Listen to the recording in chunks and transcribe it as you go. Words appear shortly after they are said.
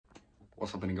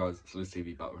What's happening, guys? It's Liz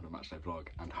TV back with a Matchday vlog,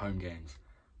 and home games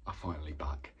are finally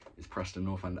back. It's Preston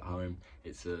North End at home.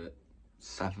 It's a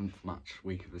 7th match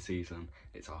week of the season.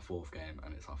 It's our 4th game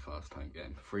and it's our first home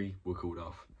game. 3 were called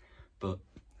off, but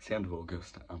it's the end of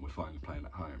August and we're finally playing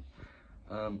at home.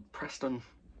 Preston,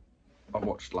 I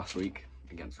watched last week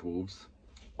against Wolves.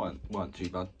 weren't too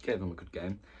bad. Gave them a good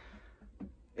game.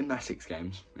 In their 6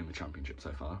 games in the Championship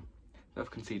so far, they've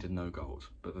conceded no goals,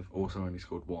 but they've also only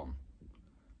scored 1.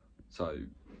 So,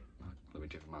 let me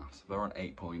do the maths. They're on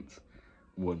 8 points,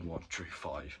 won 1, drew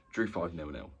 5. Drew 5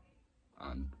 0-0.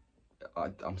 And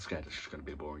I'm scared it's just going to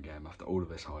be a boring game. After all of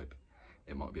this hype,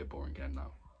 it might be a boring game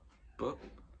now. But,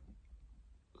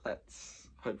 let's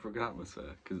hope for a good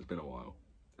atmosphere, because it's been a while.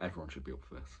 Everyone should be up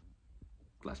for this.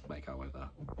 Let's make our way there.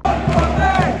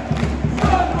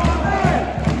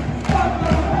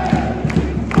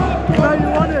 You know you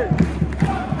want it.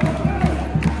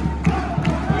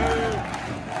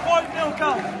 5-0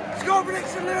 goal. Score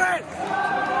prediction, Lewis.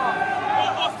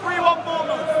 3-1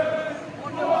 Bournemouth.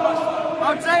 1-0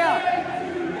 I'll tell ya.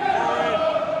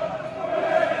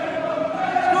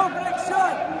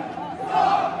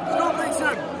 Score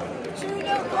prediction.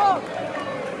 2-0 goal.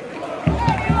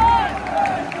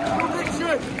 Score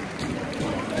prediction.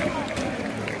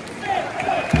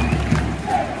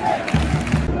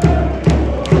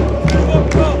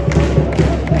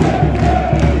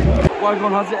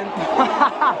 Everyone has it in.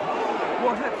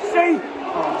 What is it? See?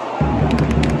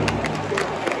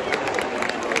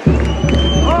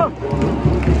 Oh,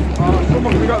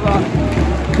 someone forgot that.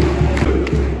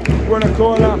 We're in a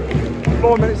corner.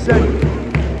 4 minutes in.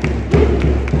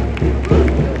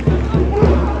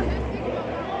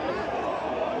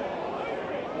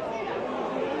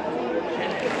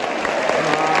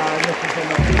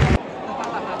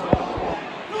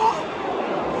 Oh,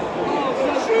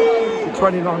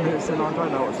 29 minutes in, I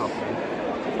don't know what's happening.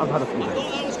 I've had a few days. I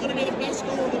thought that was going to be the best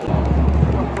goal of the game.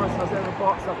 Preston has it in the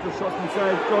box after the shot's been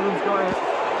saved. Gordon's got it.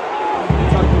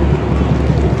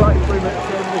 33 minutes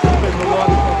in, this has been the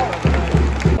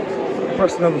one.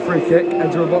 Preston have a free kick,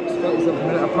 enter a box, 37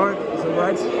 minute opponent. It's a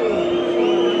red.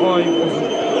 I wasn't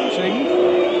watching.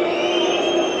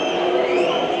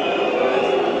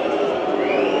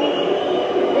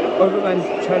 Other than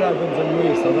Chad Evans and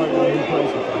Reese, I don't know who plays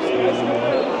for Preston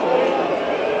anymore.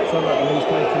 So I don't know who's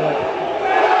taking it.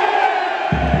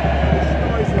 It's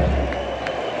noisy.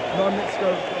 9 minutes to go.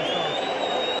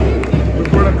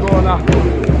 We've run a corner.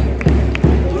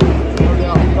 Only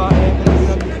about 8 minutes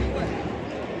in.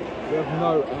 We have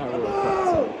no aerial effects.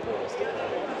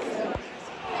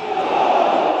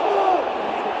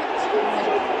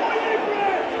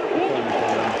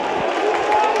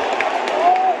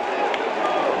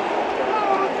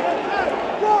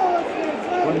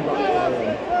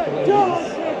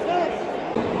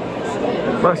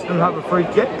 Preston have a free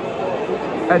kick,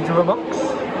 edge of a box,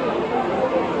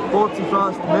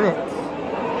 41st minute.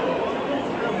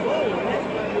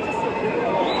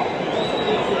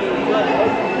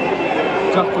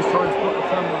 Jack was trying to spot the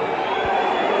camera.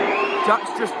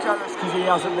 Jack's just jealous because he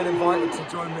hasn't been invited to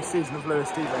join this season of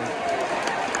Lewis TV.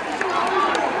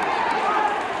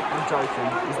 I'm joking,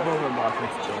 he's more than welcome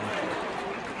to join.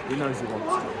 He knows he wants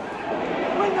to.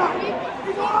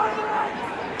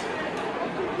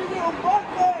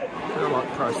 I feel like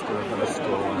Preston are going to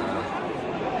score now.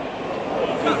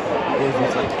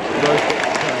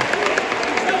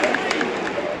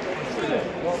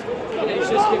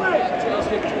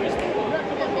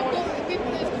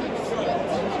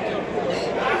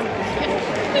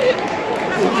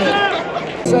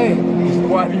 Say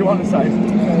whatever you want to say.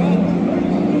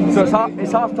 So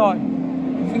it's half time.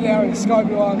 Hilarious, Sky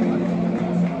Blue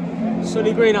Army.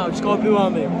 Sunny Green out, Sky Blue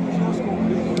Army.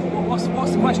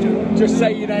 What's the question? Just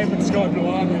say your name and Sky Blue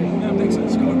Army. I think so,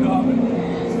 Sky Blue Army.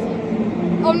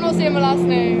 I'm not saying my last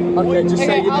name. Okay, just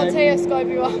say your I'll name. tell you Sky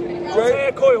Blue Army.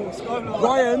 Altair Coyle, Sky Blue Army.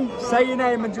 Ryan, say your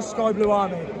name and just Sky Blue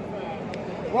Army.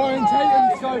 Ryan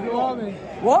Tatum, Sky Blue Army.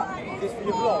 What? Just for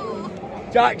your vlog.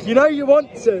 Jack, you know you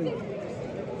want to.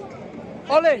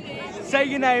 Ollie, say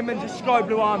your name and just Sky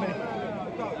Blue Army.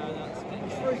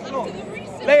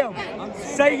 Liam,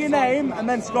 say your name and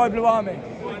then Sky Blue Army.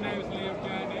 My name's Liam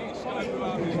Gurney, Sky Blue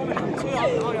Army. I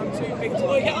am too big to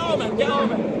get Ahmed, get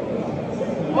Ahmed.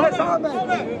 Where's Ahmed?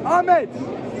 Ahmed,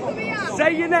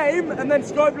 say your name and then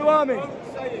Sky Blue Army.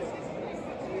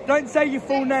 Don't say your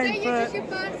full name Say for... your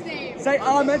first name. Say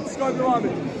Ahmed, Sky Blue Army.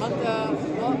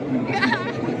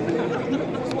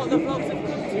 What the vlogs have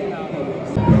come to now.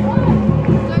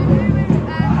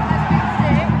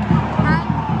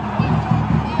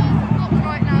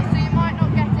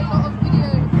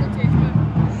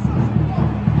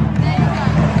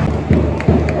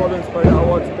 Gordon's played it out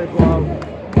wide to Bidwell.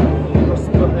 Cross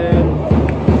the foot in.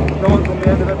 No one's on the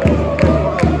end of it.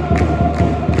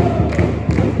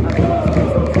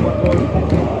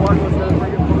 Michael's going to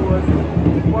bring it forward.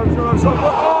 Michael's going to shot.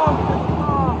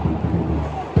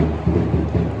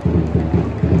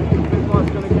 Bidwell's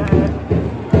going to get it.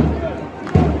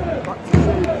 Back to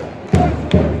Steve.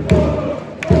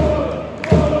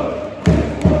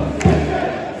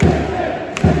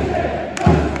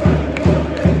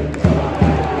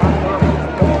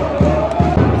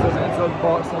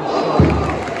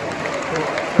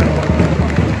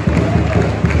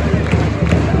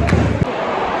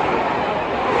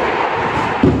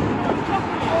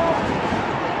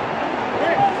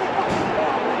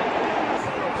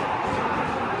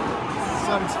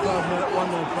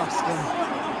 Preston.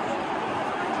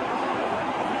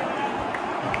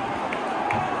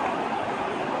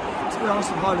 To be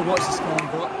honest, I've hardly watched this game,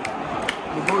 but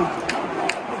the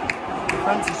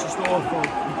defence is just awful.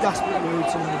 We desperately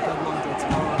need someone with deadline day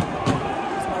tomorrow.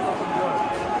 It's not looking good.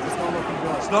 It's not looking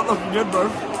good. It's not looking good, bro.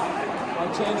 I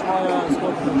changed my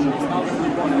squad prediction. It's now going to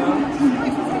be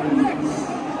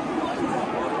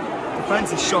 1-0.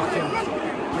 Defence is shocking.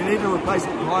 We need a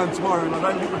replacement for Hyam tomorrow, and I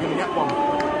don't think we're going to get one.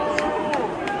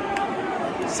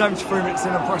 73 minutes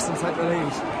in and Preston take the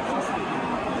lead.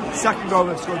 Second goal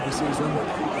they've scored this season.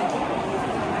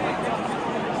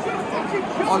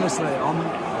 Honestly,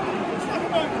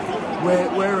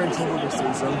 we're in trouble this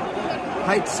season.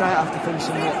 Hate to say it after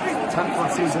finishing the 10th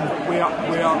last season, but we are in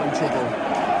trouble.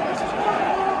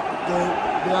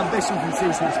 The ambition for the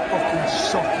season is fucking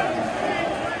shocking.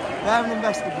 They haven't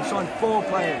invested, we've signed 4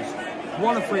 players.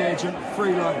 1 a free agent,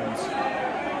 3 loans.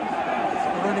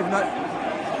 I don't even know.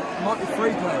 Might be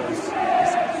 3 players.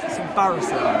 It's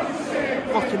embarrassing.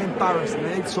 Fucking embarrassing.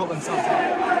 They need to sort themselves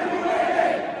out.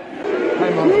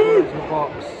 Came on to the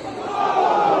box.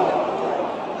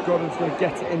 Gordon's going to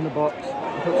get it in the box.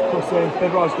 Puts a cross in.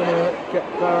 Bidwell's going to get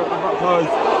there at the back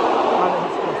post. And it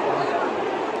hits the crossbar.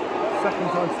 Second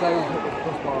time today we've hit the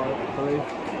crossbar, I believe.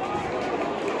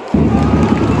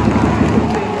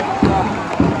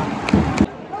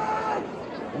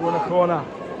 We won a corner.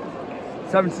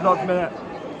 79th minute.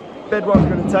 Bidwell's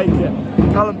going to take it.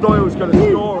 Callum Doyle's going to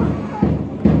score it.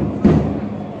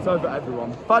 It's over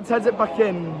everyone. Bads heads it back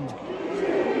in.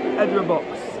 Edward box.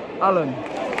 Allen.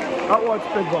 Out wide to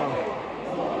Bidwell.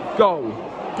 Goal.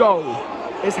 Goal.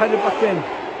 It's headed back in.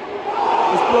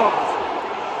 It's blocked.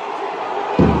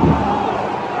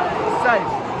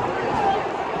 Safe.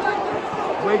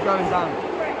 We're going down.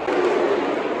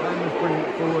 Len's bringing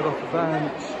it forward off the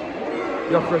bench.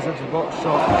 Yokeres into the box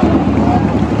shot.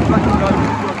 Second goal to a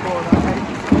corner.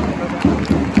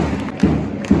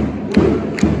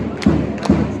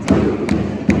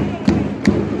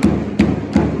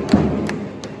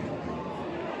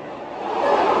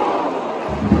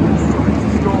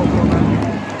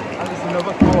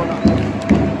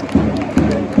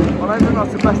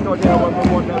 That's the best idea when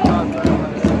we're 1-0 down.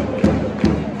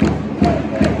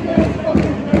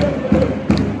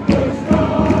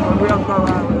 We have no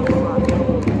arrows.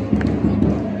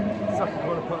 Second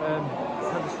corner put in,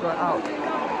 header straight out.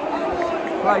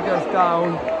 Play goes down.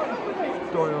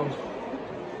 Doyle.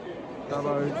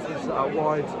 Damo puts it out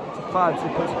wide to Fads, who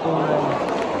puts the ball in.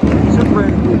 Should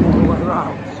really be all the way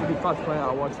around. Should be Fads playing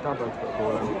out wide to Damo to put the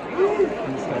ball in.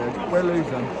 Instead, we're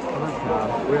losing. I don't care.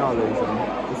 We are losing.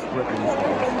 It's written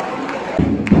instead.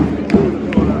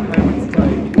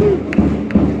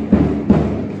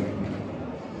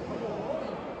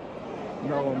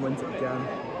 No one wins it again.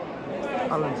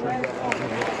 Alan's going to get out of it.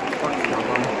 Back to that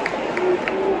one.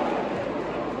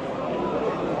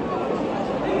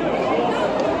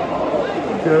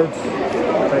 Good.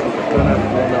 Thanks for doing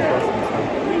everything.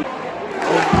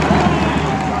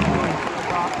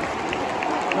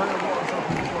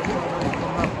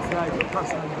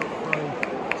 Preston got through,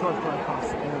 tried to play a pass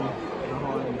in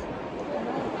behind.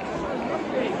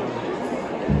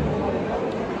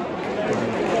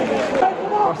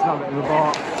 Preston have it in the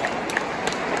box.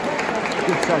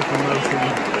 Good save from Wilson,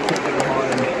 kicked it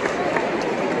behind.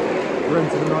 We're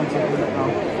into the 90th minute now.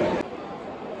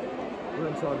 We're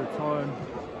inside the time,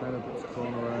 then it puts a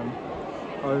corner in.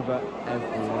 Over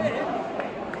everyone.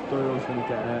 Doyle's going to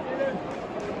get it.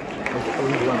 It's all the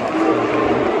way back to the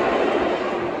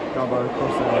Gabo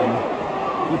across it in,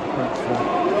 keep Preston,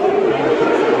 and he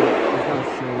puts it up, he's going to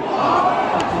shoot,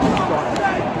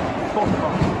 top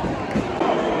off.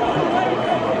 Not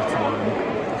working by the time,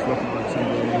 just looking like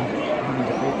somebody having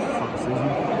defeat for the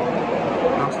season.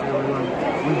 Last year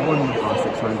we won the past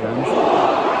 6 home games.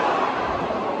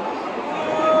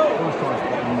 Always tries to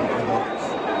put in the box.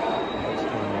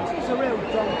 It's a real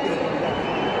donkey.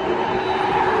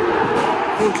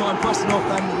 Full-time Preston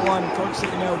North End 1, Coventry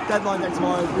City 0. Deadline day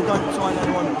tomorrow. If we don't sign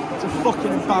anyone, it's a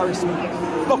fucking embarrassment.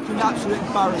 Fucking absolute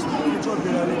embarrassment. If you're trying to be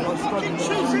early, I'll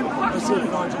see you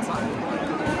for 9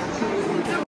 Saturday.